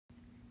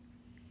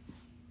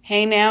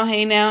Hey now,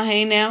 hey now,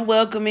 hey now,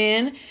 welcome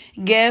in.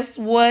 Guess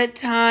what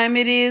time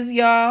it is,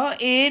 y'all?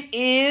 It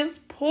is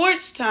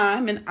porch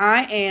time, and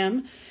I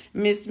am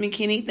Miss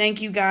McKinney.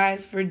 Thank you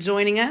guys for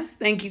joining us.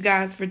 Thank you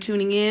guys for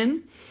tuning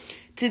in.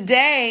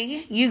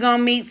 Today, you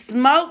gonna meet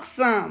Smoke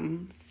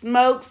Something.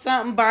 Smoke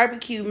Something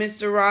Barbecue.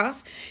 Mr.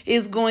 Ross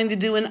is going to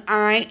do an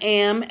I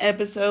Am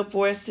episode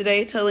for us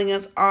today, telling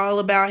us all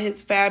about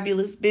his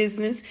fabulous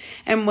business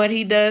and what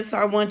he does. So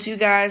I want you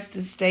guys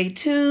to stay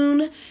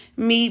tuned.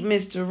 Meet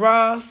Mr.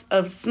 Ross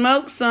of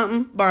Smoke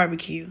Something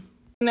Barbecue.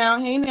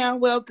 Hey now,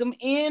 welcome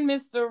in,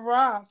 Mr.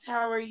 Ross.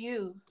 How are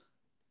you?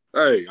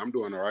 Hey, I'm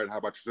doing all right. How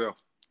about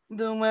yourself?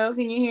 Doing well.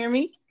 Can you hear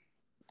me?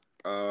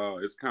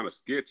 It's kind of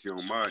sketchy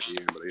on my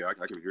end, but yeah, I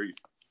can hear you.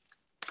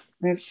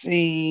 Let's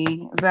see.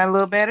 Is that a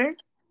little better?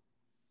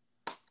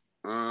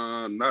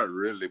 Not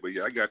really, but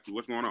yeah, I got you.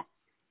 What's going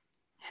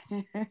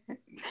on?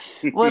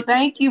 Well,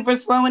 thank you for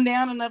slowing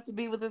down enough to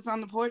be with us on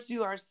the porch.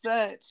 You are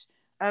such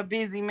a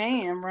busy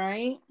man,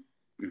 right?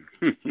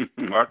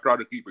 I try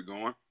to keep it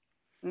going.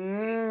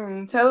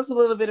 Tell us a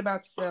little bit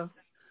about yourself.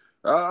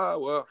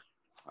 Well,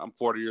 I'm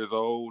 40 years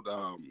old.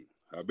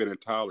 I've been in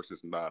Tyler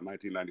since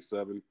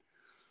 1997.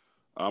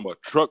 I'm a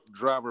truck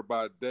driver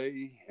by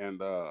day and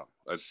a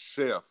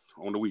chef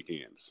on the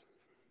weekends.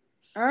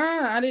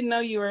 I didn't know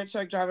you were a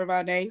truck driver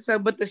by day. So,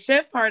 but the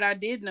chef part I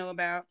did know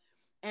about.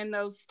 And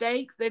those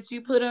steaks that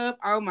you put up,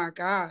 oh my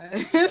God.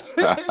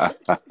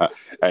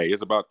 Hey,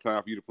 it's about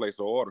time for you to place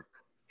an order.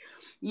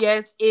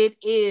 Yes, it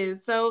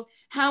is. So,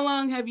 how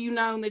long have you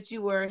known that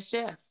you were a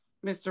chef,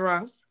 Mr.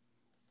 Ross?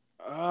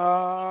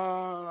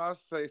 I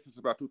say since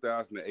about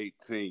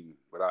 2018,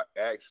 but I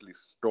actually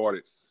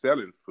started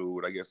selling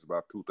food, I guess,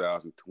 about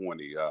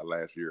 2020,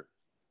 last year.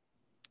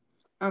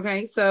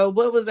 Okay, so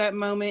what was that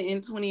moment in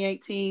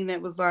 2018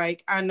 that was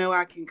like, I know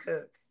I can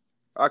cook?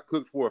 I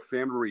cooked for a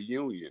family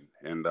reunion,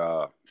 and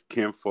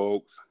Kim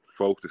folks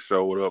that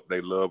showed up, they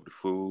loved the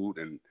food,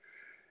 and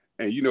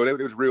they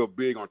was real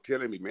big on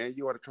telling me, man,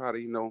 you ought to try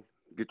to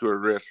get to a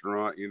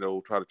restaurant,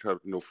 try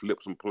to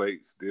flip some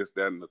plates, this,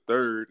 that, and the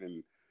third,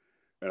 and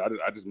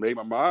I just made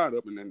my mind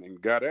up and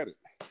got at it,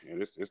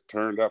 and it's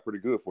turned out pretty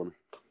good for me.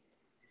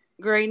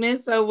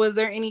 Greatness. So, was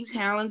there any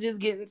challenges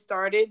getting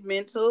started,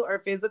 mental or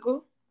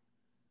physical?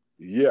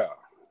 Yeah,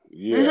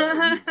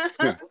 yeah.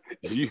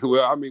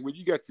 Well, I mean, when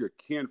you got your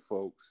kin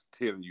folks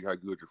telling you how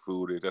good your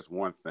food is, that's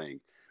one thing.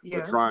 But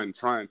Yeah, trying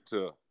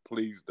to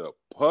please the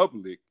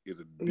public is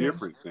a yeah.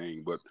 different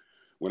thing. But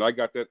when I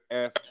got that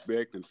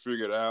aspect and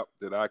figured out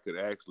that I could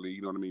actually,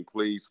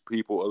 please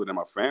people other than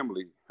my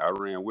family, I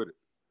ran with it.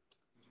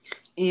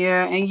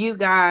 Yeah, and you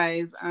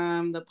guys,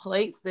 the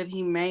plates that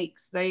he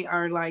makes, they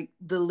are like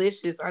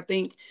delicious. I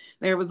think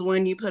there was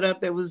one you put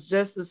up that was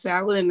just a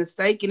salad and a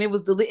steak, and and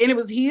it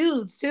was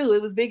huge too.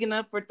 It was big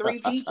enough for three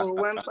people.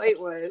 One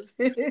plate was.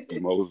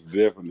 Most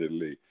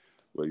definitely.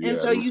 But And yeah,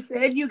 so you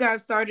said you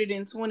got started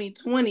in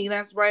 2020.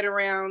 That's right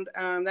around.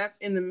 That's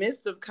in the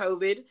midst of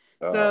COVID.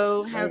 oh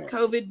So has man.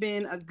 COVID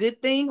been a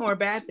good thing or a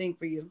bad thing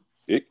for you?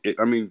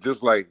 I mean,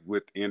 just like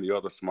with any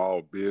other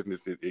small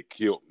business, it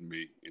killed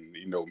me. And,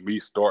 me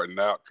starting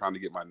out, trying to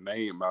get my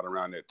name out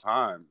around that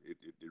time, it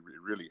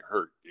really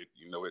hurt. It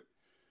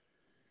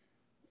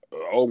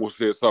almost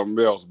said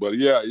something else. But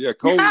yeah,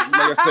 COVID,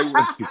 like I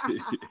say,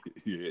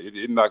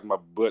 yeah, it knocked my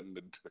butt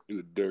in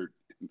the dirt.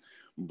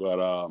 But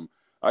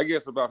I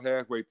guess about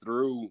halfway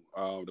through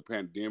the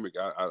pandemic,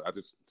 I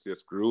just said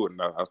screw it.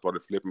 And I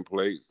started flipping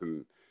plates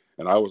and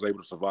I was able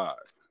to survive.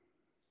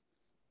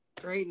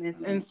 Greatness.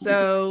 And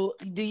so,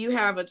 do you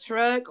have a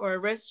truck or a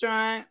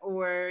restaurant,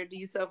 or do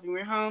you sell from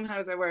your home? How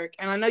does that work?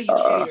 And I know you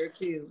Uh, cater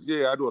too.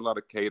 yeah, I do a lot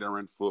of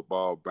catering,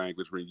 football,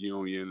 banquets,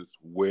 reunions,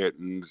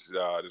 weddings,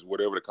 just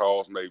whatever the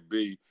cause may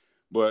be.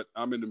 But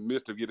I'm in the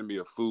midst of getting me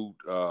a food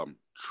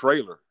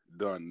trailer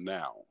done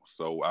now,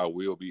 so I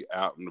will be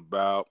out and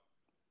about,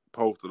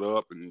 posted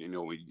up, and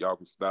y'all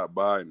can stop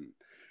by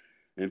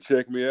and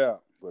check me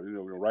out. But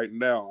right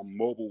now I'm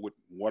mobile with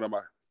one of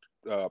my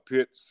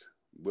pits,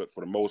 but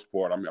for the most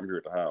part, I'm here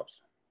at the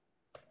house.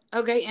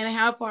 Okay, and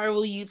how far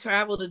will you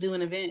travel to do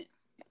an event?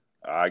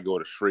 I go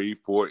to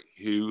Shreveport,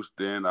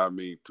 Houston. I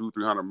mean,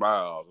 200-300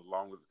 miles. As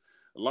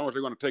long as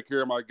they're going to take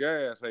care of my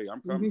gas, hey,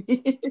 I'm coming.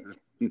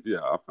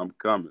 Yeah, I'm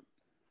coming.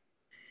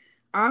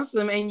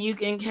 Awesome. And you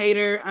can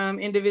cater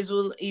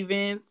individual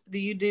events. Do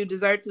you do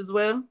desserts as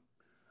well?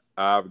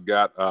 I've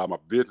got my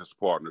business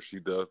partner. She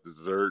does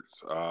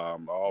desserts,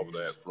 all of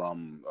that Yes.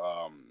 from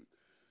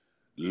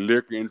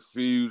liquor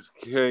infused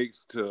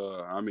cakes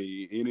to, I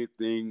mean,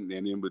 anything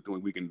and in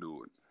between. We can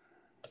do it.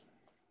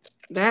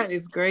 That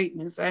is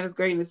greatness. That is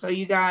greatness. So,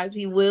 you guys,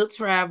 he will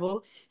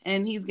travel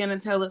and he's going to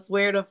tell us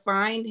where to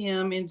find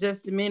him in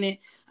just a minute.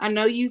 I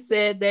know you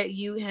said that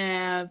you're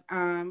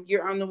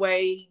on the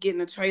way getting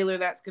a trailer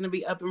that's going to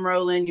be up and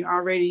rolling. You're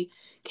already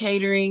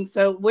catering.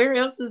 So, where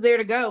else is there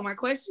to go? My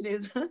question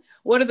is,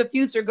 what are the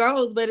future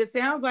goals? But it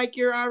sounds like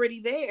you're already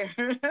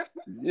there.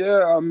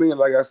 Yeah, I mean,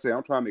 like I said,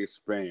 I'm trying to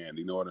expand.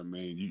 You know what I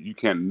mean? You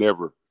can't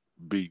never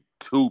be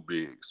too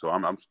big. So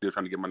I'm still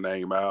trying to get my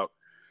name out.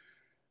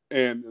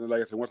 And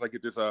like I said, once I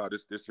get this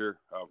here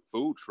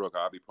food truck,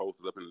 I'll be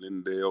posted up in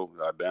Lindale,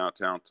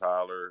 downtown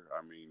Tyler.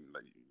 I mean,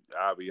 like,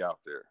 I'll be out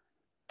there.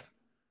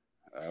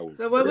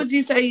 So what would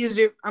you say is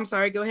your? I'm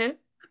sorry. Go ahead.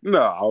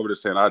 No, I was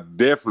just saying, I'll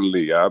be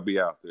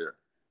out there.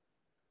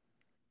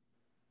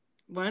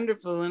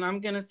 Wonderful. And I'm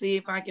going to see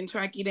if I can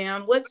track you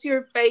down. What's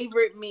your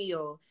favorite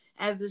meal?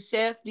 As a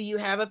chef, do you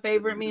have a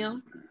favorite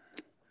meal?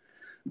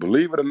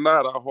 Believe it or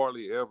not, I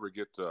hardly ever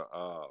get to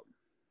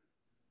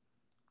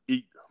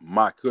eat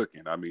my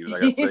cooking. I mean,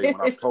 like I say,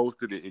 when I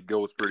posted it, it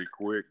goes pretty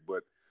quick.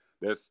 But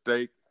that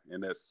steak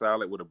and that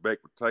salad with a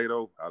baked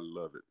potato, I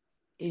love it.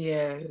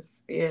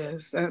 Yes,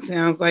 that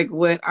sounds like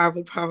what I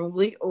would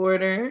probably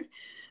order.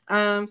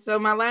 So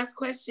my last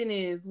question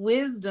is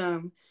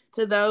wisdom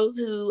to those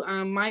who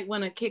might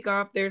want to kick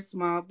off their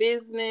small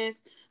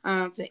business.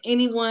 To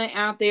anyone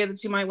out there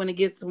that you might want to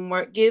give some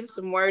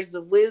words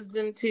of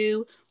wisdom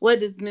to. What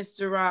does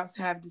Mr. Ross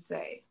have to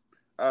say?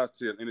 I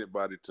tell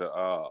anybody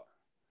to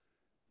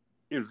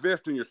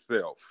invest in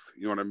yourself.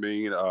 You know what I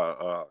mean?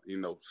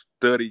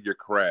 Study your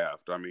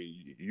craft. I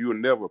mean, you'll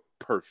never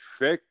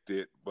perfect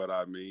it, but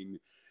I mean,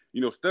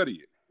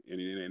 study it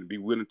and be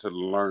willing to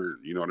learn.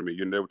 You know what I mean?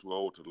 You're never too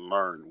old to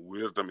learn.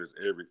 Wisdom is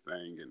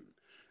everything.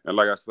 And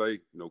like I say,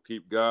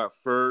 keep God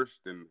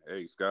first, and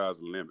hey, sky's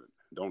the limit.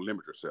 Don't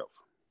limit yourself.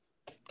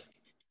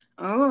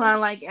 Oh, I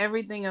like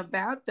everything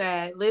about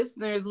that.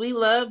 Listeners, we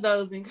love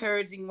those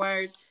encouraging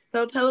words.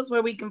 So tell us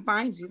where we can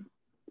find you.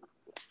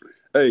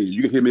 Hey,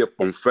 you can hit me up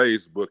on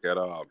Facebook at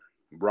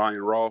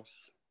Brian Ross.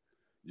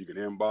 You can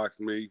inbox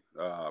me.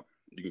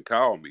 You can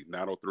call me,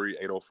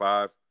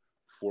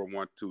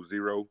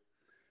 903-805-4120.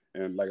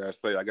 And like I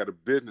say, I got a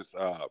business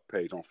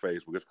page on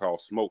Facebook. It's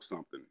called Smoke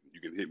Something.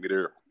 You can hit me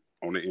there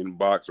on the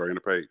inbox or in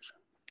the page.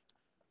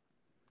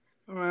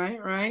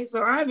 Right.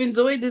 So I've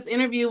enjoyed this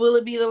interview. Will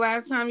it be the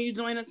last time you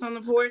join us on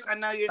the porch? I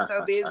know you're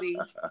so busy.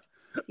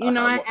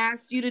 I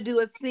asked you to do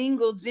a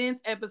single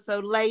gents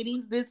episode.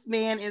 Ladies, this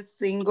man is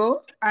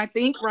single, I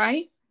think,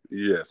 right?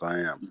 Yes, I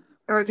am.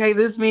 Okay,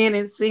 this man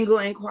is single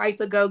and quite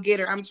the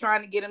go-getter. I'm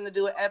trying to get him to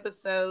do an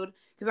episode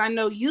because I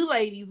know you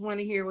ladies want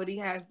to hear what he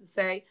has to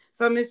say.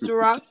 So, Mr.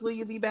 Ross, will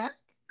you be back?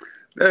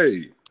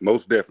 Hey,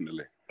 most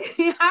definitely.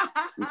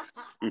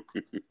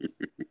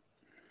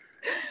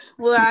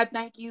 Well, I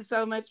thank you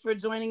so much for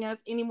joining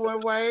us. Any more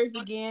words?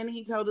 Again,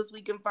 he told us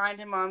we can find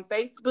him on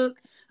Facebook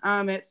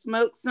at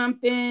Smoke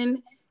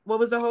Something. What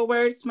was the whole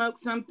word? Smoke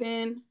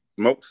Something.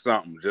 Smoke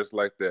Something, just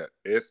like that.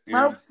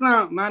 Smoke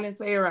Something. I didn't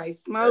say it right.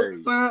 Smoke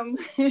Something.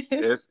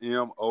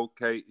 SMOKE-SUMN.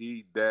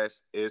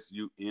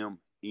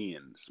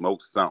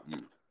 Smoke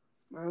Something.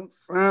 Smoke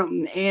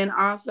Something. And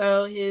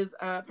also his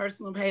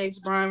personal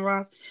page, Brian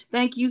Ross.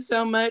 Thank you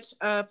so much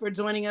for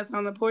joining us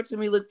on the porch, and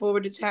we look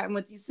forward to chatting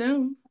with you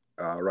soon.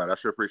 All right. I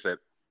sure appreciate it.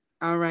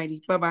 All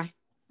righty. Bye-bye.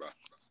 Bye.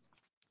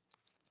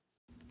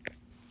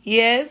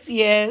 Yes,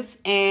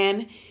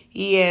 and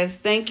yes.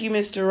 Thank you,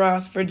 Mr.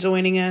 Ross, for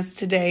joining us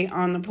today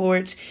on the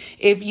porch.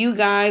 If you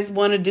guys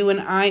want to do an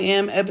I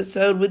Am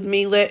episode with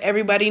me, let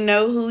everybody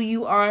know who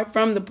you are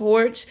from the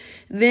porch,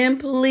 then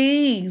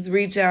please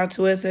reach out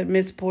to us at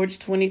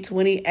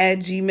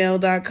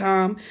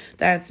missporch2020@gmail.com.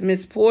 That's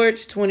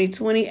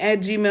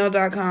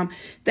missporch2020@gmail.com.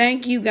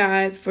 Thank you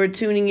guys for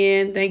tuning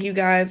in. Thank you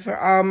guys for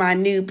all my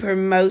new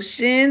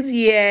promotions.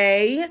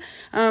 Yay.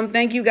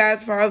 Thank you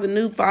guys for all the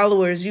new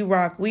followers. You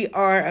rock. We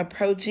are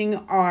approaching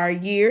our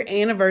year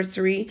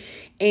anniversary.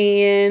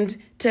 And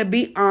to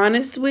be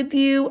honest with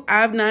you,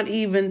 I've not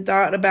even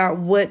thought about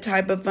what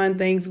type of fun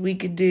things we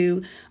could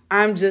do.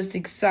 I'm just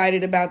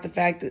excited about the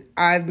fact that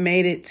I've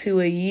made it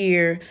to a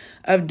year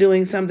of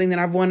doing something that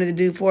I've wanted to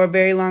do for a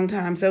very long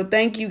time. So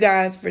thank you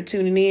guys for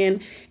tuning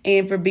in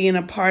and for being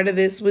a part of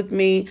this with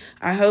me.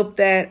 I hope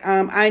that,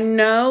 I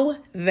know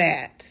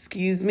that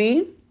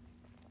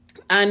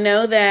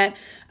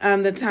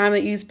the time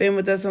that you spend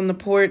with us on the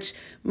porch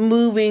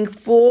moving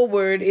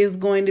forward is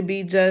going to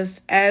be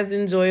just as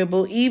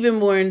enjoyable, even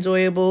more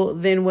enjoyable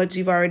than what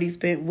you've already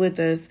spent with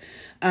us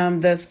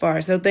thus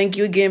far. So thank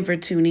you again for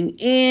tuning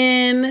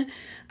in.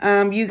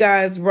 You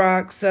guys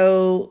rock.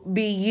 So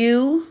be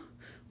you,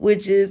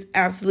 which is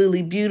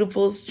absolutely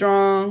beautiful,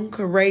 strong,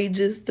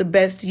 courageous, the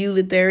best you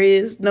that there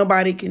is.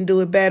 Nobody can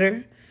do it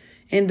better.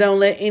 And don't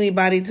let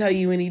anybody tell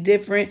you any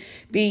different.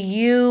 Be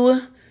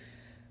you,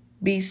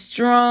 be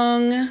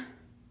strong,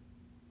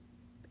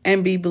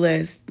 and be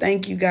blessed.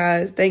 Thank you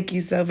guys. Thank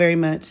you so very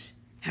much.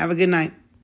 Have a good night.